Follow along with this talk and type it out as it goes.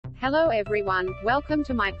Hello everyone, welcome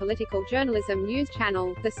to my political journalism news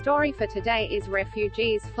channel. The story for today is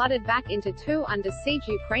refugees flooded back into two under-siege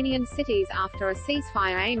Ukrainian cities after a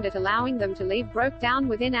ceasefire aimed at allowing them to leave broke down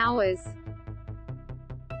within hours.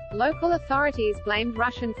 Local authorities blamed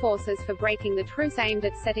Russian forces for breaking the truce aimed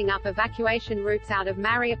at setting up evacuation routes out of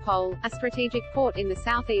Mariupol, a strategic port in the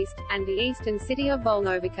southeast, and the eastern city of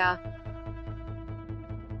Volnovika.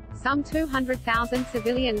 Some 200,000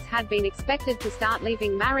 civilians had been expected to start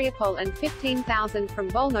leaving Mariupol and 15,000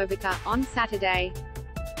 from Volnovika on Saturday.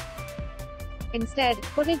 Instead,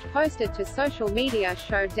 footage posted to social media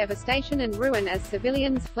showed devastation and ruin as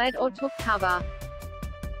civilians fled or took cover.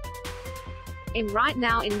 "I'm right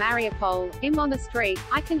now in Mariupol. I'm on the street.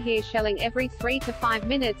 I can hear shelling every 3 to 5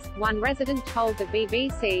 minutes," one resident told the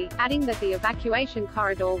BBC, adding that the evacuation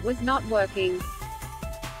corridor was not working.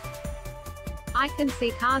 "I can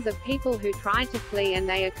see cars of people who tried to flee and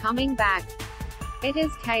they are coming back. It is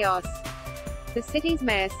chaos." The city's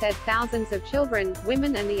mayor said thousands of children,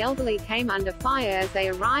 women and the elderly came under fire as they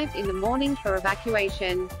arrived in the morning for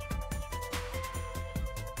evacuation.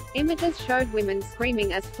 Images showed women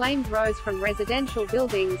screaming as flames rose from residential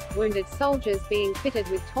buildings, wounded soldiers being fitted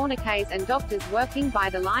with tourniquets and doctors working by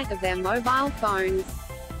the light of their mobile phones.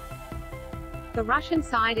 The Russian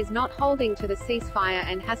side is not holding to the ceasefire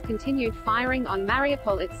and has continued firing on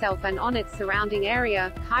Mariupol itself and on its surrounding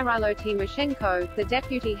area, Kyrylo Tymoshenko, the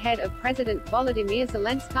deputy head of President Volodymyr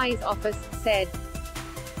Zelensky's office, said.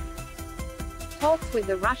 Talks with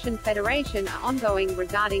the Russian Federation are ongoing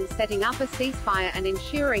regarding setting up a ceasefire and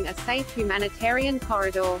ensuring a safe humanitarian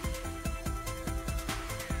corridor.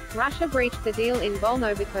 Russia breached the deal in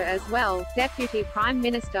Volnovika as well, Deputy Prime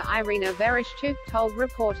Minister Irina Vereshchuk told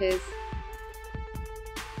reporters.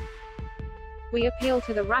 "We appeal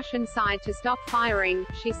to the Russian side to stop firing,"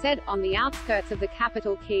 she said. On the outskirts of the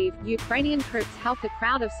capital Kyiv, Ukrainian troops helped a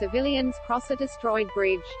crowd of civilians cross a destroyed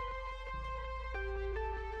bridge.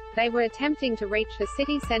 They were attempting to reach the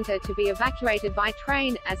city center to be evacuated by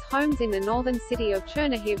train, as homes in the northern city of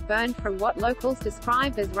Chernihiv burned from what locals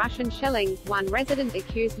described as Russian shelling. One resident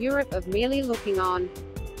accused Europe of merely looking on.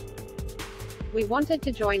 "We wanted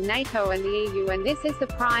to join NATO and the EU and this is the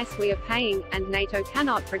price we are paying, and NATO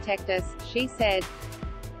cannot protect us," she said.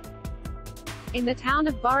 In the town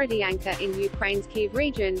of Borodyanka in Ukraine's Kyiv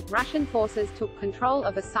region, Russian forces took control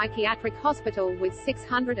of a psychiatric hospital with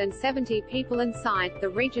 670 people inside, the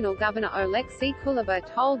regional governor Oleksiy Kuleba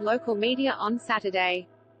told local media on Saturday.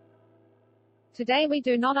 "Today we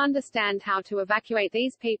do not understand how to evacuate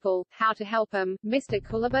these people, how to help them," Mr.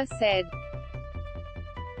 Kuleba said.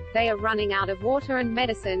 "They are running out of water and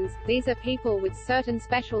medicines. These are people with certain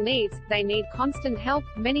special needs, they need constant help,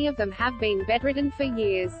 many of them have been bedridden for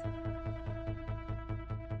years."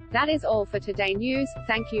 That is all for today news.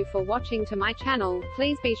 Thank you for watching to my channel.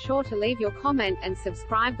 Please be sure to leave your comment and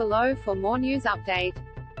subscribe below for more news update.